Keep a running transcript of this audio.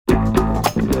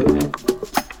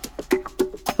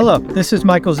Hello, this is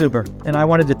Michael Zuber, and I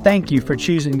wanted to thank you for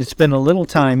choosing to spend a little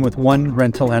time with one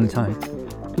rental at a time.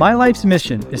 My life's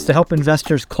mission is to help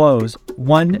investors close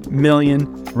 1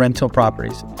 million rental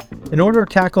properties. In order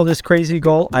to tackle this crazy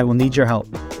goal, I will need your help.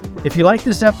 If you like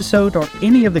this episode or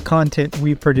any of the content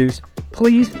we produce,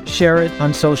 please share it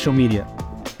on social media.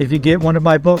 If you get one of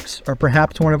my books or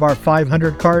perhaps one of our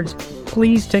 500 cards,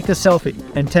 please take a selfie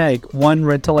and tag one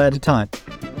rental at a time.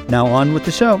 Now on with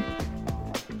the show.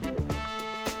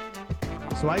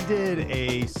 So I did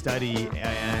a study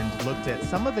and looked at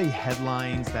some of the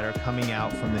headlines that are coming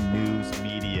out from the news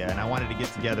media. And I wanted to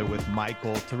get together with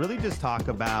Michael to really just talk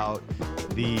about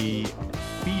the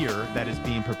fear that is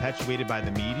being perpetuated by the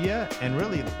media, and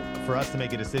really for us to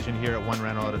make a decision here at One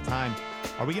Rental at a Time.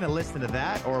 Are we going to listen to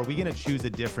that, or are we going to choose a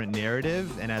different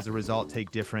narrative and as a result take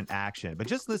different action? But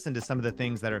just listen to some of the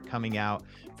things that are coming out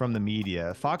from the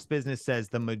media. Fox Business says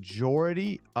the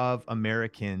majority of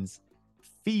Americans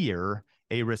fear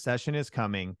a recession is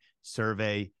coming,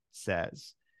 survey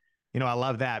says. You know, I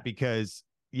love that because,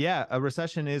 yeah, a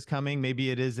recession is coming.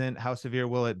 Maybe it isn't. How severe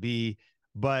will it be?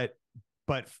 But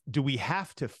do we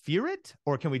have to fear it,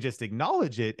 or can we just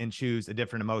acknowledge it and choose a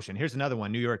different emotion? Here's another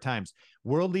one, New York Times.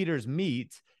 World leaders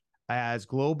meet as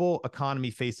global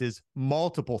economy faces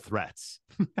multiple threats.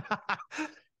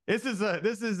 This is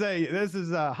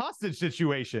a hostage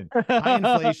situation. High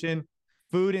inflation,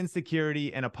 food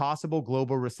insecurity, and a possible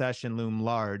global recession loom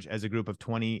large as a group of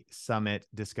 20 summit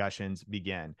discussions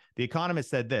begin. The Economist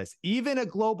said this: even a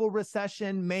global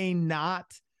recession may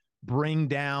not bring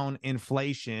down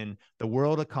inflation. The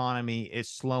world economy is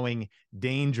slowing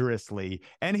dangerously.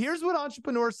 And here's what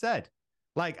entrepreneurs said.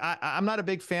 Like, I'm not a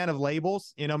big fan of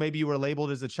labels. You know, maybe you were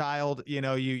labeled as a child. You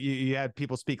know, you had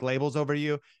people speak labels over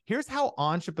you. Here's how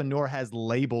Entrepreneur has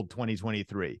labeled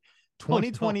 2023.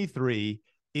 2023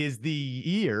 is the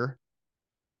year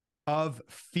of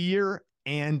fear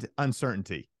and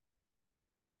uncertainty.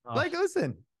 Like,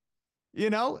 listen, you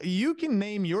know, you can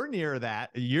name your year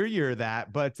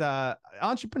that, but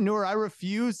Entrepreneur, I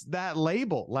refuse that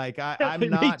label. Like, I'm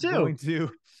not going to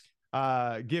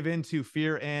give into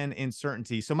fear and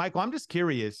uncertainty. So, Michael, I'm just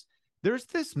curious. There's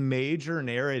this major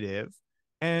narrative,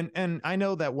 and I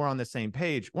know that we're on the same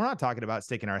page. We're not talking about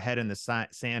sticking our head in the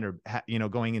sand or, you know,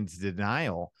 going into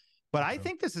denial. But I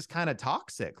think this is kind of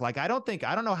toxic. Like, I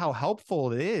don't know how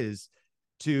helpful it is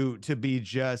to be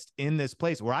just in this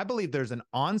place where I believe there's an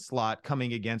onslaught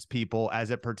coming against people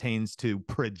as it pertains to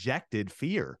projected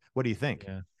fear. What do you think?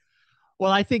 Yeah.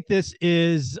 Well, I think this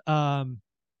is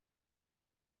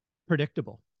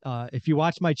predictable. If you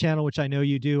watch my channel, which I know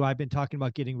you do, I've been talking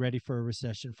about getting ready for a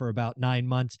recession for about 9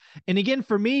 months. And again,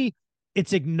 for me,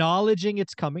 it's acknowledging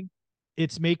it's coming.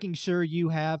 It's making sure you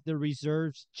have the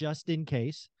reserves just in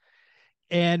case.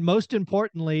 And most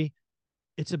importantly,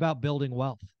 it's about building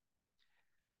wealth.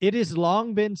 It has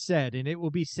long been said, and it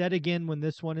will be said again when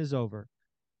this one is over,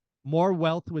 more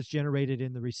wealth was generated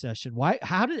in the recession. Why?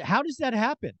 How does that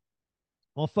happen?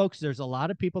 Well, folks, there's a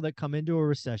lot of people that come into a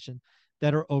recession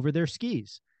that are over their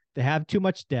skis. They have too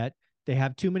much debt. They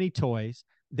have too many toys.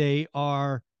 They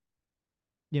are,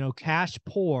 you know, cash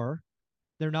poor.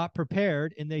 They're not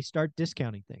prepared, and they start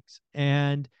discounting things.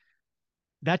 And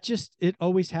it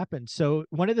always happens. So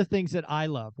one of the things that I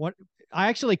love, I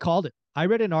actually called it. I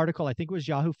read an article, I think it was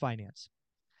Yahoo Finance,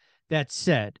 that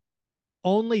said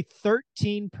only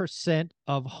 13%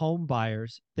 of home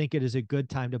buyers think it is a good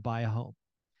time to buy a home.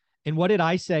 And what did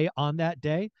I say on that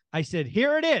day? I said,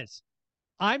 here it is.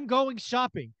 I'm going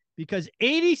shopping because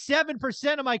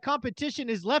 87% of my competition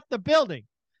has left the building.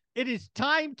 It is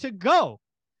time to go.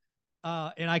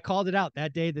 And I called it out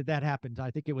that day that happened.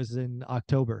 I think it was in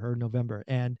October or November.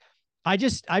 And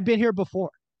I've been here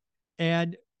before.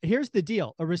 And here's the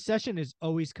deal. A recession is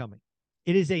always coming.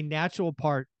 It is a natural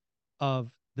part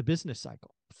of the business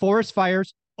cycle. Forest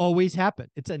fires always happen.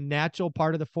 It's a natural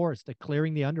part of the forest, the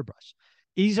clearing the underbrush.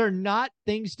 These are not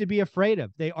things to be afraid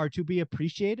of. They are to be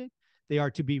appreciated. They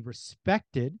are to be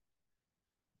respected.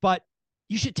 But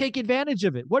you should take advantage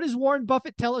of it. What does Warren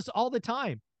Buffett tell us all the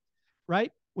time?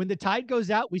 Right? When the tide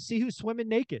goes out, we see who's swimming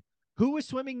naked. Who was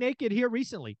swimming naked here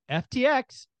recently?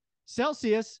 FTX,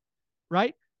 Celsius,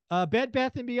 right? Bed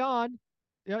Bath & Beyond.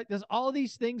 You know, there's all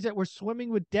these things that were swimming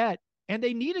with debt, and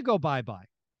they need to go bye-bye.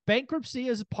 Bankruptcy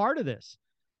is a part of this.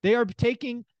 They are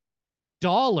taking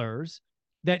dollars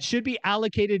that should be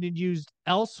allocated and used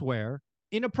elsewhere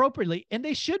inappropriately, and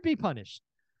they should be punished.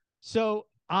 So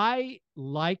I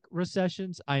like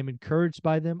recessions. I'm encouraged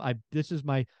by them. This is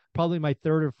probably my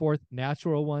third or fourth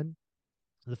natural one.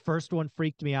 The first one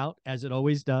freaked me out, as it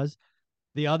always does.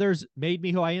 The others made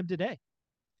me who I am today.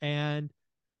 And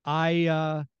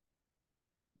I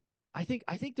I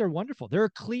think they're wonderful. They're a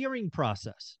clearing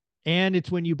process. And it's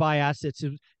when you buy assets,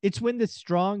 it's when the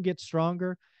strong get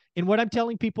stronger. And what I'm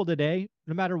telling people today,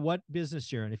 no matter what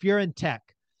business you're in, if you're in tech,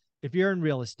 if you're in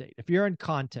real estate, if you're in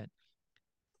content,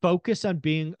 focus on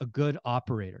being a good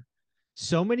operator.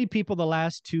 So many people the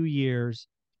last 2 years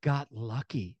got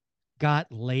lucky, got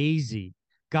lazy,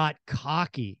 got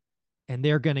cocky, and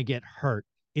they're going to get hurt.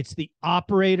 It's the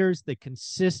operators, the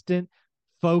consistent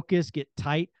focus, get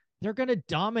tight. They're going to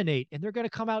dominate, and they're going to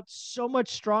come out so much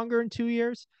stronger in 2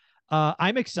 years.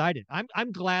 I'm excited.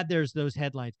 I'm glad there's those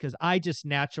headlines, because I just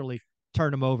naturally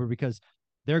turn them over, because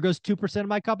there goes 2% of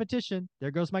my competition.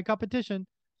 There goes my competition.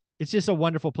 It's just a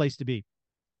wonderful place to be.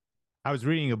 I was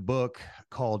reading a book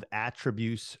called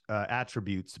Attributes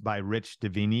by Rich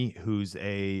Davini, who's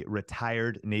a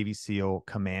retired Navy SEAL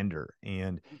commander.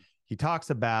 And he talks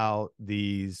about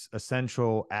these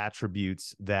essential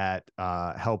attributes that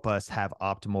help us have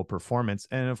optimal performance.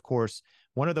 And of course,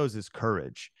 one of those is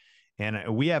courage.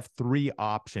 And we have three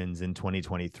options in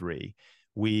 2023.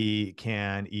 We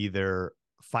can either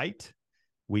fight,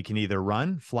 we can either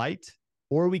run, flight,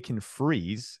 or we can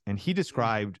freeze. And he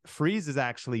described freeze as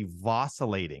actually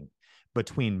vacillating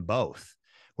between both.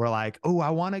 We're like, oh, I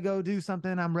want to go do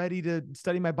something. I'm ready to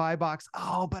study my buy box.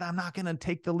 Oh, but I'm not going to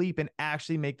take the leap and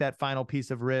actually make that final piece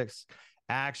of risk,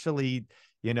 actually,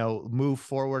 move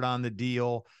forward on the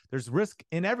deal. There's risk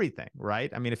in everything,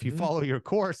 right? I mean, if you follow your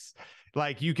course,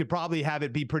 like, you could probably have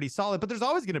it be pretty solid, but there's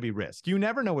always going to be risk. You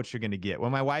never know what you're going to get.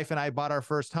 When my wife and I bought our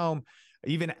first home,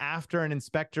 even after an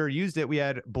inspector used it, we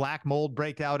had black mold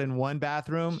breakout in one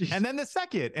bathroom and then the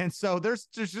second. And so there's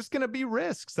just going to be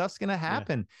risk. Stuff's going to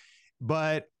happen. Yeah.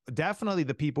 But definitely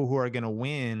the people who are going to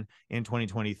win in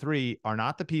 2023 are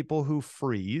not the people who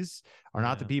freeze, are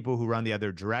not the people who run the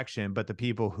other direction, but the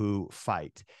people who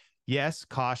fight. Yes,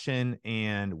 caution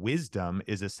and wisdom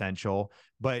is essential,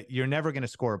 but you're never going to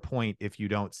score a point if you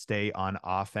don't stay on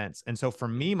offense. And so for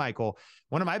me, Michael,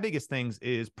 one of my biggest things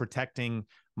is protecting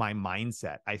my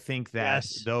mindset. I think that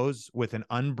those with an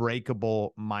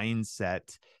unbreakable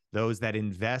mindset, those that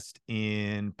invest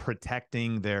in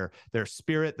protecting their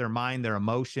spirit, their mind, their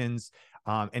emotions,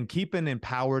 and keep an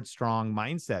empowered, strong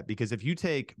mindset. Because if you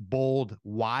take bold,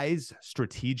 wise,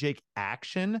 strategic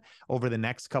action over the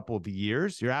next couple of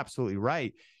years, you're absolutely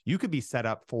right. You could be set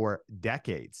up for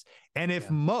decades. And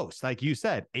if most, like you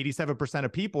said, 87%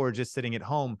 of people are just sitting at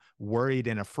home worried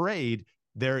and afraid,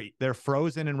 they're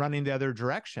frozen and running the other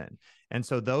direction. And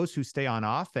so those who stay on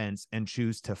offense and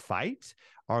choose to fight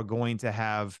are going to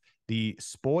have the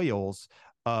spoils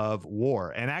of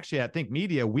war. And actually, I think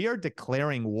media, we are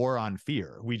declaring war on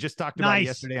fear. We just talked about it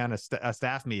yesterday on a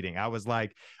staff meeting. I was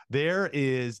like, there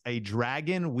is a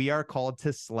dragon we are called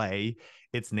to slay.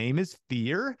 Its name is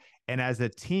fear. And as a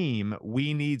team,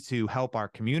 we need to help our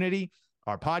community,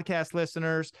 our podcast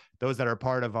listeners, those that are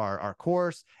part of our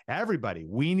course, everybody,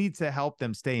 we need to help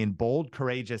them stay in bold,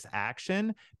 courageous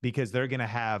action, because they're going to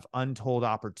have untold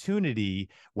opportunity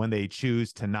when they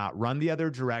choose to not run the other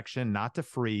direction, not to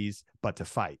freeze, but to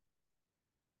fight.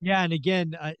 Yeah. And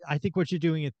again, I think what you're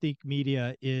doing at Think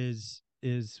Media is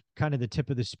kind of the tip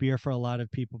of the spear for a lot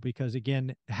of people, because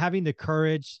again, having the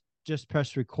courage, just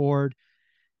press record,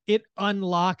 it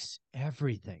unlocks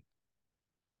everything.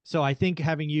 So I think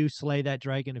having you slay that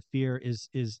dragon of fear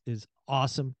is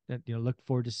awesome. Look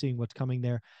forward to seeing what's coming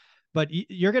there. But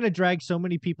you're going to drag so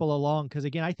many people along, because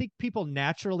again, I think people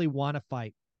naturally want to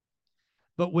fight.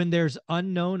 But when there's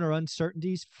unknown or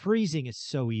uncertainties, freezing is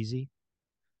so easy.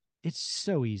 It's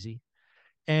so easy.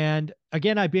 And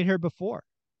again, I've been here before.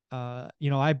 I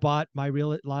bought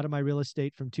a lot of my real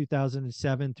estate from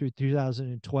 2007 through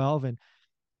 2012, and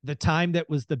the time that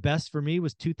was the best for me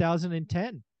was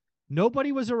 2010.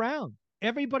 Nobody was around.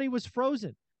 Everybody was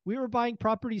frozen. We were buying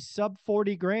properties sub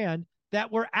 40 grand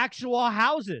that were actual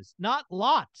houses, not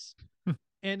lots.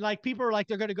 And like, people are like,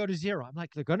 they're going to go to zero. I'm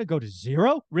like, they're going to go to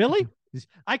zero? Really?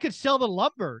 I could sell the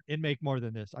lumber and make more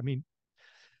than this. I mean,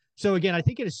 so again, I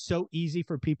think it is so easy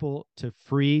for people to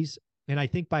freeze. And I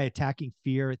think by attacking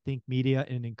fear, Think Media,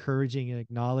 and encouraging and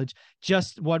acknowledge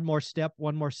just one more step,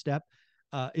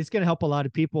 it's going to help a lot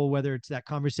of people, whether it's that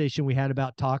conversation we had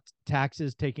about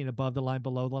taxes, taking above the line,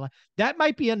 below the line. That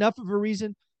might be enough of a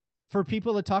reason for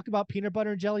people to talk about peanut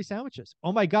butter and jelly sandwiches.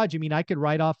 Oh my God, you mean I could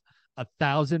write off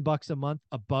 $1,000 a month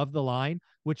above the line,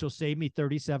 which will save me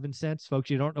 37 cents? Folks,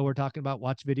 you don't know what we're talking about,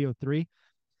 watch video 3.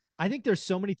 I think there's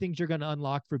so many things you're going to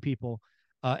unlock for people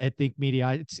at Think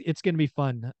Media. It's going to be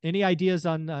fun. Any ideas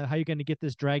on how you're going to get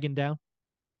this dragon down?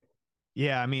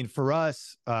 Yeah, I mean, for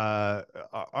us,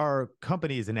 our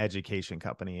company is an education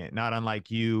company. Not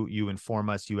unlike you inform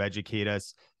us, you educate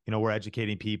us. We're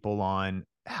educating people on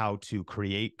how to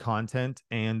create content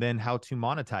and then how to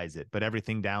monetize it, but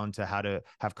everything down to how to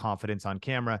have confidence on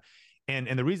camera. And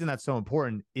the reason that's so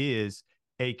important is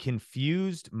a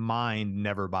confused mind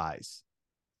never buys.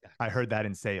 I heard that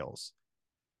in sales.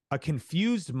 A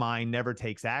confused mind never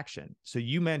takes action. So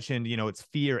you mentioned, it's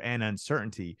fear and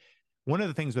uncertainty. One of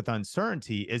the things with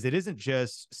uncertainty is it isn't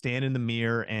just stand in the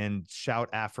mirror and shout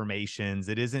affirmations.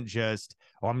 It isn't just,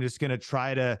 oh, I'm just going to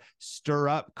try to stir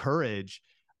up courage.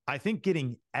 I think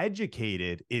getting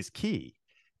educated is key,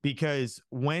 because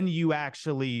when you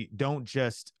actually don't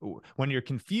just, when you're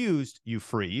confused, you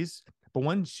freeze. But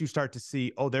once you start to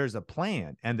see, oh, there's a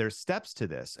plan and there's steps to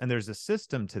this and there's a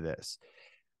system to this.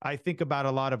 I think about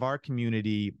a lot of our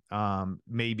community,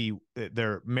 maybe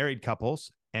they're married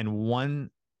couples and one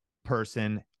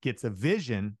person gets a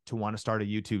vision to want to start a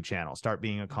YouTube channel, start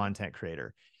being a content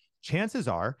creator. Chances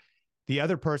are the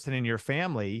other person in your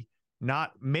family,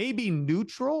 not maybe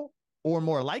neutral or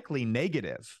more likely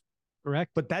negative.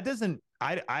 Correct. But that doesn't,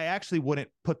 I actually wouldn't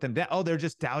put them down. Oh, they're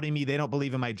just doubting me. They don't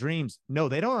believe in my dreams. No,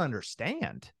 they don't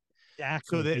understand.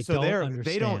 Exactly. So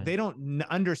they don't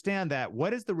understand that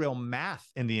what is the real math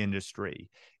in the industry,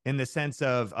 in the sense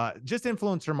of just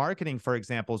influencer marketing, for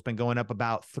example, has been going up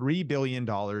about $3 billion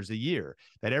a year.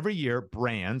 That every year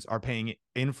brands are paying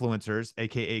influencers,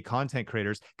 aka content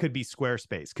creators, could be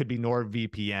Squarespace, could be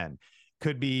NordVPN,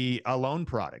 could be a loan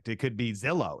product, it could be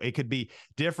Zillow, it could be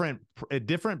different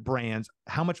brands.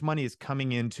 How much money is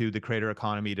coming into the creator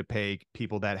economy to pay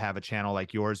people that have a channel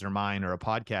like yours or mine or a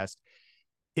podcast?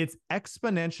 It's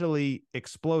exponentially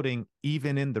exploding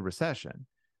even in the recession.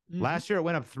 Mm-hmm. Last year, it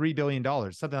went up $3 billion,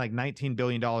 something like $19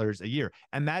 billion a year.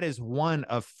 And that is one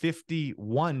of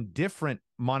 51 different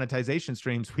monetization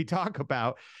streams we talk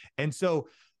about. And so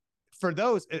for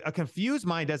those, a confused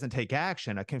mind doesn't take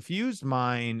action. A confused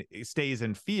mind stays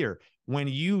in fear. When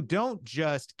you don't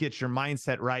just get your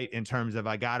mindset right in terms of,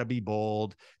 I got to be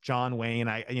bold, John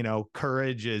Wayne,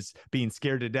 courage is being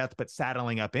scared to death, but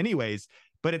saddling up anyways.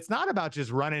 But it's not about just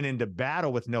running into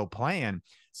battle with no plan.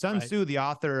 Sun Tzu, the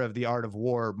author of The Art of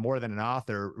War, more than an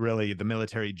author, really the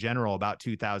military general about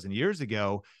 2,000 years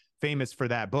ago, famous for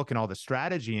that book and all the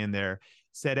strategy in there,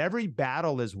 said every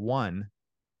battle is won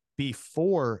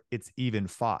before it's even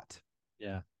fought.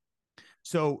 Yeah.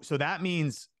 So that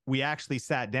means we actually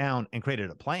sat down and created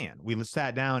a plan. We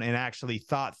sat down and actually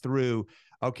thought through,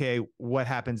 okay, what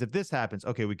happens if this happens?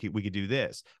 Okay, we could do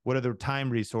this. What are the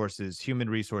time resources, human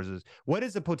resources? What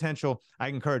is the potential? I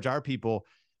encourage our people,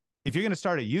 if you're going to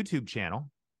start a YouTube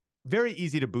channel, very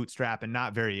easy to bootstrap and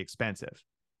not very expensive,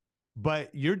 but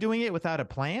you're doing it without a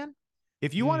plan.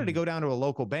 If you wanted to go down to a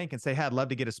local bank and say, hey, I'd love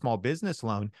to get a small business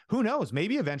loan, who knows?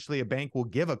 Maybe eventually a bank will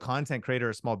give a content creator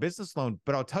a small business loan.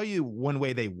 But I'll tell you one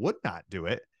way they would not do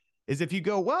it is if you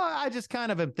go, well, I just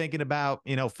kind of am thinking about,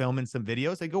 filming some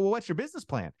videos. They go, well, what's your business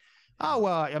plan? Oh,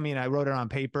 well, I mean, I wrote it on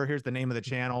paper. Here's the name of the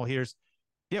channel.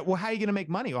 Well, how are you going to make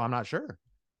money? Oh, I'm not sure.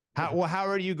 How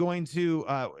are you going to,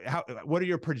 what are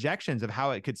your projections of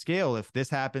how it could scale? If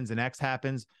this happens and X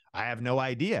happens, I have no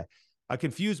idea. A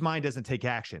confused mind doesn't take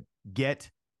action. Get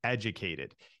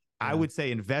educated. Yeah. I would say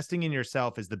investing in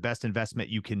yourself is the best investment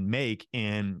you can make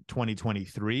in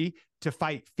 2023 to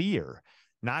fight fear.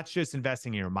 Not just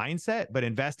investing in your mindset, but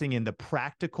investing in the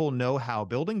practical know-how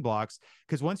building blocks.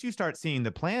 Because once you start seeing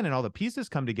the plan and all the pieces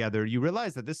come together, you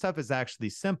realize that this stuff is actually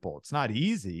simple. It's not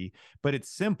easy, but it's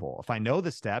simple. If I know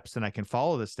the steps and I can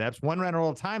follow the steps, one rental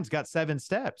at a time's got 7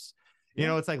 steps.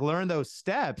 Yeah. It's like learn those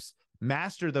steps,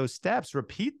 master those steps,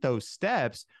 repeat those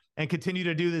steps, and continue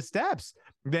to do the steps.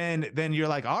 Then you're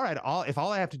like, all right, if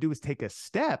all I have to do is take a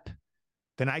step,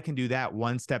 then I can do that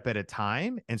one step at a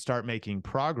time and start making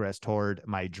progress toward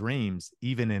my dreams,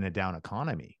 even in a down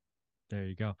economy. There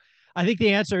you go. I think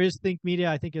the answer is Think Media.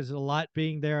 I think there's a lot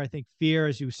being there. I think fear,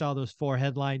 as you saw those 4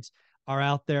 headlines, are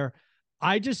out there.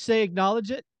 I just say acknowledge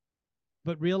it,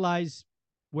 but realize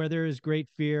where there is great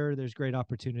fear, there's great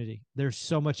opportunity. There's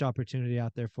so much opportunity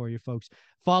out there for you folks.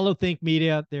 Follow Think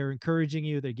Media. They're encouraging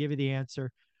you. They give you the answer.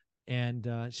 And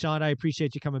Sean, I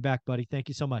appreciate you coming back, buddy. Thank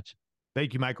you so much.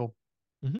 Thank you, Michael.